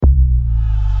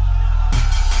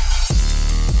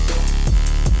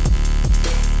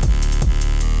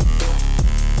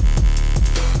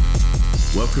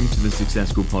Success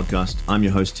School podcast. I'm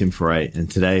your host, Tim Foray, and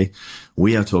today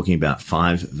we are talking about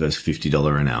 $5 versus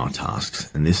 $50 an hour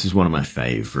tasks. And this is one of my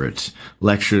favorite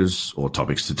lectures or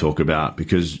topics to talk about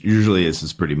because usually this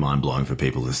is pretty mind-blowing for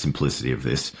people, the simplicity of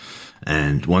this.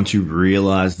 And once you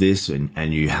realize this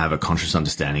and you have a conscious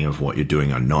understanding of what you're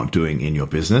doing or not doing in your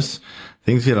business,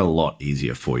 things get a lot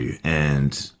easier for you.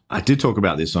 And I did talk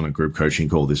about this on a group coaching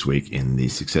call this week in the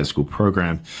Success School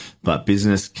program, but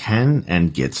business can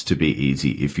and gets to be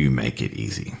easy if you make it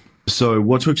easy. So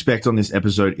what to expect on this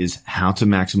episode is how to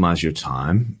maximize your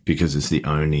time because it's the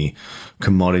only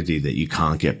commodity that you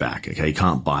can't get back. Okay. You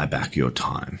can't buy back your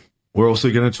time. We're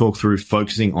also going to talk through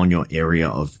focusing on your area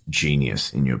of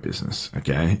genius in your business.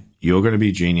 Okay. You're going to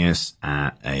be genius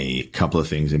at a couple of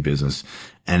things in business,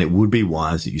 and it would be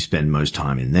wise that you spend most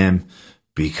time in them,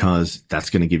 because that's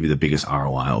going to give you the biggest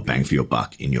ROI or bang for your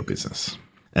buck in your business.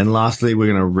 And lastly, we're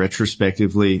going to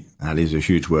retrospectively, that is a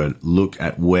huge word, look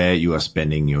at where you are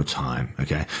spending your time.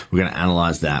 Okay. We're going to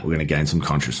analyze that. We're going to gain some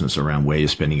consciousness around where you're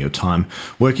spending your time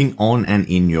working on and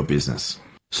in your business.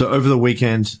 So over the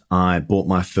weekend, I bought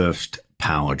my first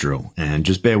power drill, and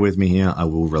just bear with me here. I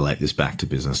will relate this back to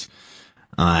business.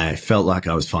 I felt like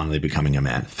I was finally becoming a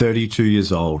man, 32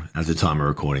 years old at the time of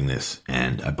recording this.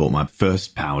 And I bought my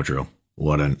first power drill.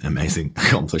 What an amazing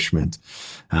accomplishment.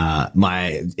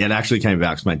 It actually came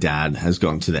about because my dad has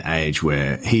gotten to the age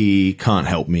where he can't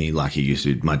help me like he used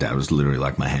to. My dad was literally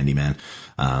like my handyman,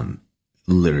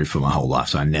 literally for my whole life.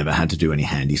 So I never had to do any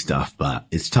handy stuff, but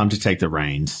it's time to take the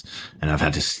reins and I've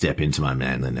had to step into my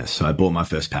manliness. So I bought my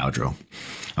first power drill.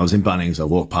 I was in Bunnings. I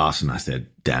walked past and I said,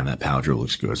 damn, that power drill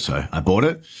looks good. So I bought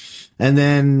it. And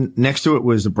then next to it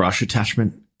was a brush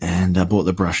attachment, and I bought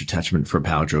the brush attachment for a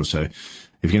power drill. So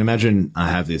if you can imagine, I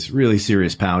have this really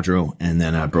serious power drill, and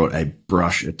then I brought a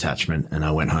brush attachment and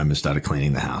I went home and started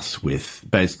cleaning the house with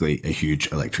basically a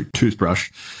huge electric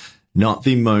toothbrush. Not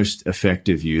the most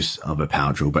effective use of a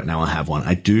power drill, but now I have one.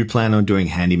 I do plan on doing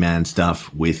handyman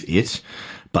stuff with it,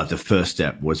 but the first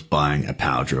step was buying a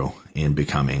power drill in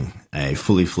becoming a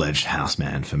fully fledged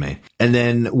houseman for me. And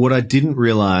then what I didn't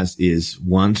realize is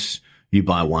once you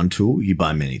buy one tool, you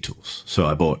buy many tools. So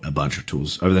I bought a bunch of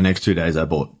tools. Over the next 2 days, I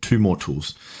bought 2 more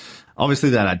tools.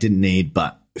 Obviously that I didn't need,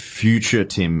 but future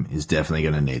Tim is definitely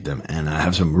going to need them. And I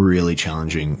have some really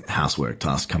challenging housework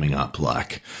tasks coming up,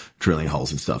 like drilling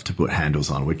holes and stuff to put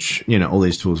handles on, which, all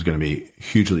these tools are going to be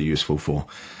hugely useful for.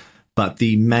 But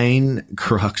the main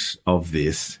crux of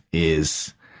this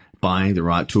is buying the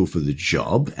right tool for the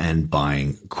job and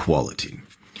buying quality.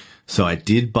 So I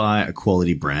did buy a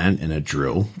quality brand and a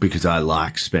drill because I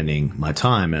like spending my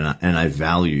time and I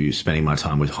value spending my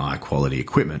time with high quality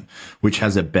equipment, which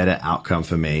has a better outcome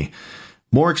for me.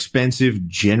 More expensive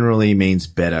generally means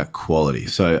better quality.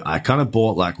 So I kind of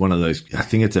bought like one of those, I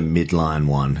think it's a midline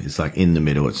one. It's like in the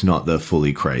middle. It's not the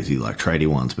fully crazy like tradie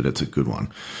ones, but it's a good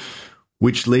one.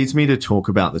 Which leads me to talk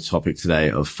about the topic today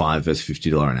of $5 versus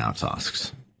 $50 an hour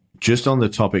tasks. Just on the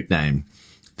topic name,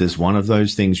 there's one of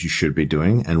those things you should be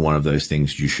doing and one of those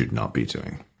things you should not be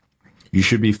doing. You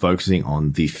should be focusing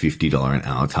on the $50 an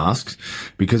hour tasks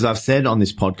because I've said on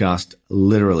this podcast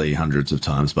literally hundreds of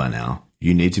times by now,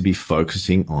 you need to be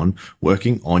focusing on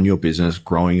working on your business,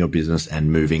 growing your business,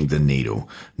 and moving the needle,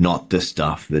 not the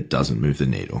stuff that doesn't move the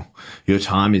needle. Your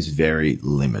time is very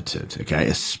limited, okay?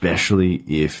 Especially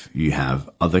if you have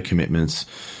other commitments,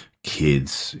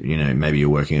 kids, maybe you're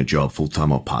working a job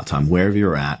full-time or part-time, wherever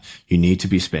you're at, you need to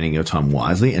be spending your time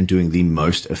wisely and doing the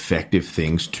most effective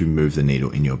things to move the needle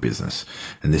in your business.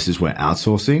 And this is where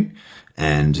outsourcing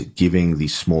and giving the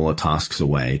smaller tasks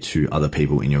away to other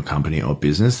people in your company or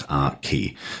business are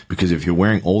key. Because if you're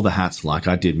wearing all the hats like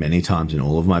I did many times in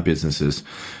all of my businesses,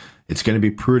 it's going to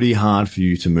be pretty hard for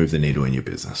you to move the needle in your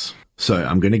business. So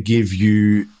I'm going to give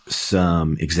you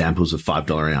some examples of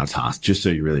 $5 an hour tasks, just so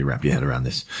you really wrap your head around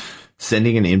this.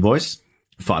 Sending an invoice,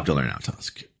 $5 an hour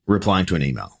task. Replying to an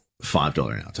email,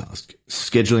 $5 an hour task.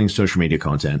 Scheduling social media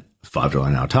content, $5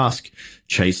 an hour task.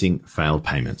 Chasing failed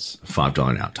payments,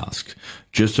 $5 an hour task.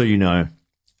 Just so you know,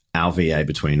 our VA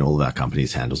between all of our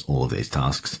companies handles all of these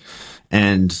tasks.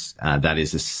 And that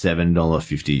is a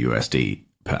 $7.50 USD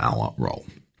per hour role.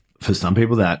 For some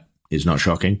people, that is not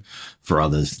shocking. For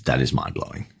others, that is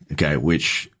mind-blowing. Okay,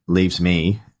 which leaves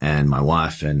me and my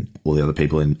wife and all the other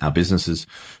people in our businesses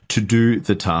to do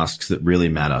the tasks that really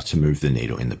matter to move the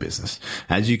needle in the business.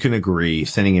 As you can agree,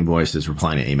 sending invoices,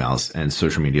 replying to emails, and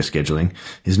social media scheduling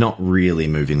is not really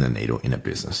moving the needle in a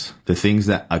business. The things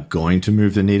that are going to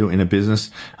move the needle in a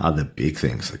business are the big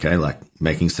things, okay? Like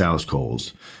making sales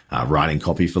calls, writing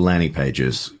copy for landing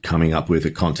pages, coming up with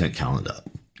a content calendar,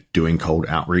 doing cold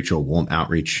outreach or warm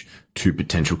outreach to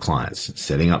potential clients,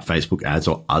 setting up Facebook ads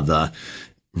or other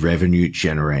revenue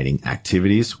generating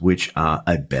activities, which are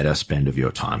a better spend of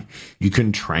your time. You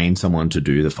can train someone to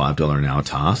do the $5 an hour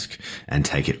task and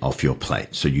take it off your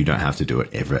plate so you don't have to do it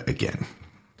ever again.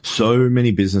 So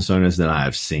many business owners that I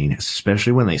have seen,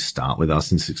 especially when they start with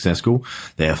us in Success School,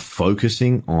 they are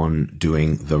focusing on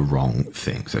doing the wrong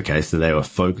things. Okay. So they are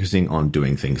focusing on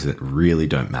doing things that really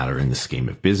don't matter in the scheme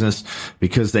of business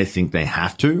because they think they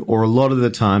have to, or a lot of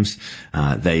the times,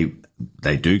 they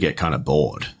do get kind of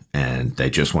bored and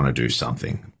they just want to do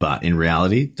something. But in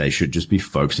reality, they should just be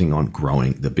focusing on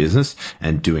growing the business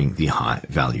and doing the high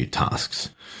value tasks.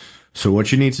 So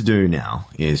what you need to do now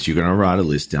is you're going to write a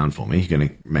list down for me. You're going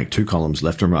to make 2 columns,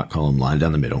 left and right column, line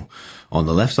down the middle. On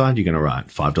the left side, you're going to write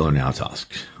 $5 an hour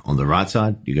task. On the right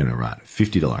side, you're going to write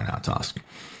 $50 an hour task.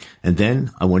 And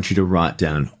then I want you to write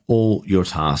down all your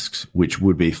tasks, which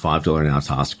would be $5 an hour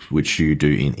tasks, which you do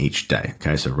in each day.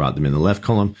 Okay. So write them in the left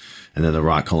column, and then the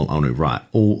right column, I want to write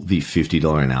all the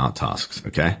 $50 an hour tasks.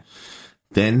 Okay.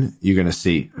 Then you're going to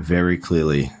see very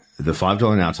clearly the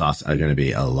 $5 an hour tasks are going to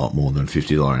be a lot more than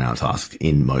 $50 an hour tasks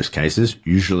in most cases.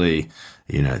 Usually,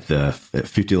 the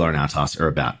 $50 an hour tasks are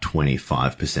about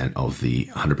 25% of the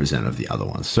 100% of the other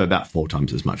ones. So about 4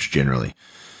 times as much generally.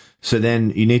 So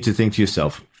then you need to think to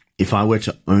yourself, if I were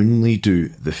to only do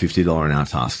the $50 an hour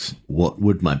tasks, what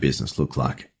would my business look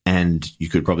like? And you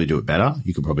could probably do it better.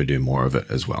 You could probably do more of it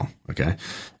as well. Okay.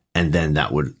 And then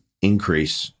that would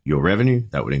increase your revenue,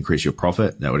 that would increase your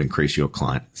profit, that would increase your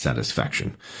client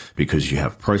satisfaction because you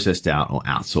have processed out or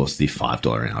outsourced the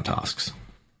 $5 an hour tasks.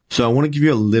 So I want to give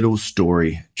you a little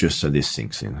story just so this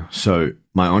sinks in. So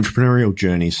my entrepreneurial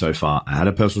journey so far, I had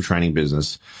a personal training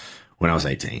business when I was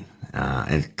 18,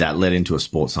 and that led into a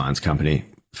sports science company.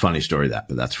 Funny story but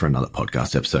that's for another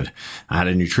podcast episode. I had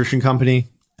a nutrition company.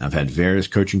 I've had various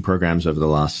coaching programs over the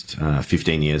last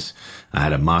 15 years. I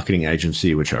had a marketing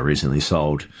agency, which I recently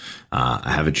sold.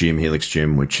 I have a gym, Helix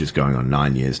Gym, which is going on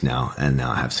 9 years now. And now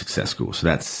I have Success School. So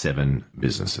that's 7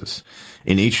 businesses.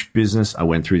 In each business, I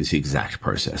went through this exact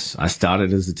process. I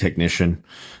started as a technician.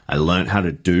 I learned how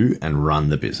to do and run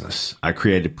the business. I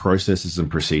created processes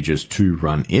and procedures to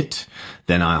run it.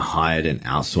 Then I hired and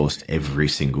outsourced every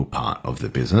single part of the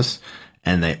business.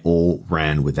 And they all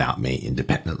ran without me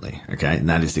independently. Okay. And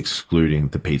that is excluding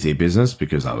the PT business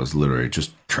because I was literally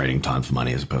just trading time for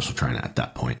money as a personal trainer at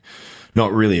that point.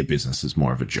 Not really a business, it's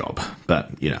more of a job,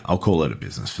 but I'll call it a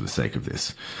business for the sake of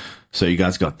this. So you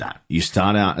guys got that. You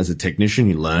start out as a technician,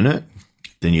 you learn it,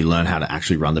 then you learn how to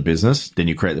actually run the business, then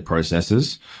you create the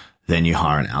processes, then you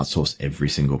hire and outsource every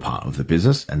single part of the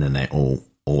business, and then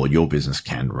or your business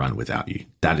can run without you.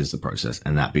 That is the process,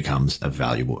 and that becomes a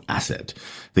valuable asset.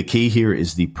 The key here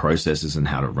is the processes and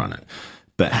how to run it.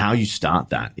 But how you start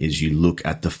that is you look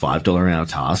at the $5 an hour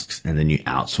tasks and then you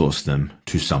outsource them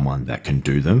to someone that can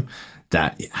do them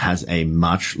that has a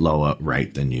much lower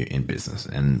rate than you in business.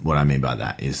 And what I mean by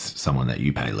that is someone that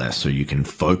you pay less so you can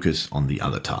focus on the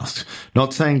other tasks.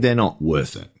 Not saying they're not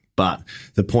worth it, but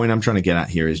the point I'm trying to get at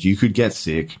here is you could get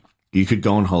sick. You could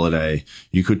go on holiday,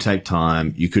 you could take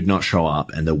time, you could not show up,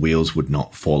 and the wheels would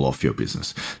not fall off your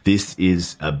business. This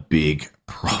is a big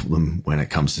problem when it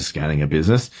comes to scaling a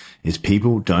business, is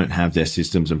people don't have their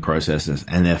systems and processes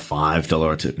and their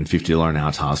 $5 and $50 an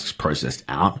hour tasks processed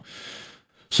out.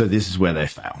 So this is where they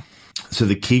fail. So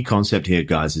the key concept here,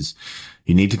 guys, is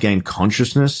you need to gain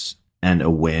consciousness and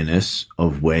awareness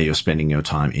of where you're spending your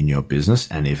time in your business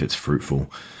and if it's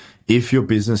fruitful. If your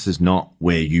business is not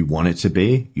where you want it to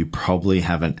be, you probably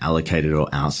haven't allocated or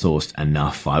outsourced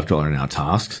enough $5 an hour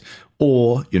tasks,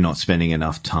 or you're not spending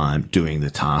enough time doing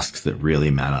the tasks that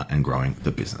really matter and growing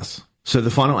the business. So the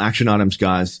final action items,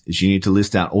 guys, is you need to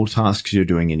list out all tasks you're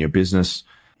doing in your business.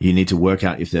 You need to work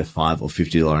out if they're $5 or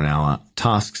 $50 an hour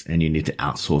tasks, and you need to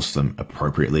outsource them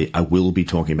appropriately. I will be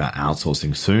talking about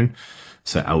outsourcing soon.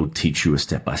 So I will teach you a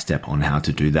step-by-step on how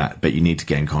to do that, but you need to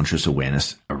gain conscious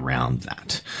awareness around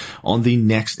that. On the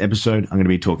next episode, I'm going to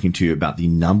be talking to you about the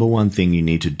number one thing you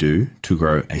need to do to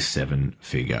grow a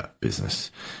 7-figure business.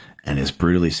 And it's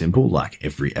brutally simple, like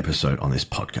every episode on this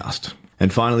podcast.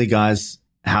 And finally, guys,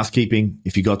 housekeeping.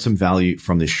 If you got some value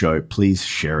from this show, please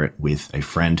share it with a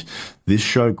friend. This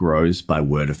show grows by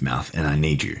word of mouth, and I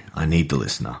need you. I need the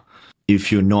listener. If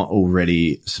you're not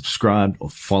already subscribed or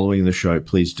following the show,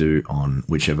 please do on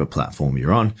whichever platform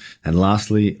you're on. And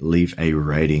lastly, leave a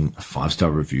rating. 5-star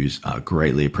reviews are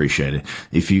greatly appreciated.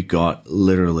 If you got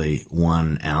literally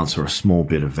 1 ounce or a small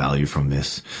bit of value from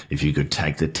this, if you could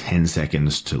take the 10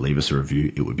 seconds to leave us a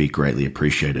review, it would be greatly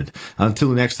appreciated. Until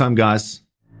next time, guys.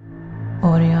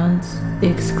 Audience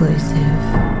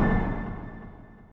exclusive.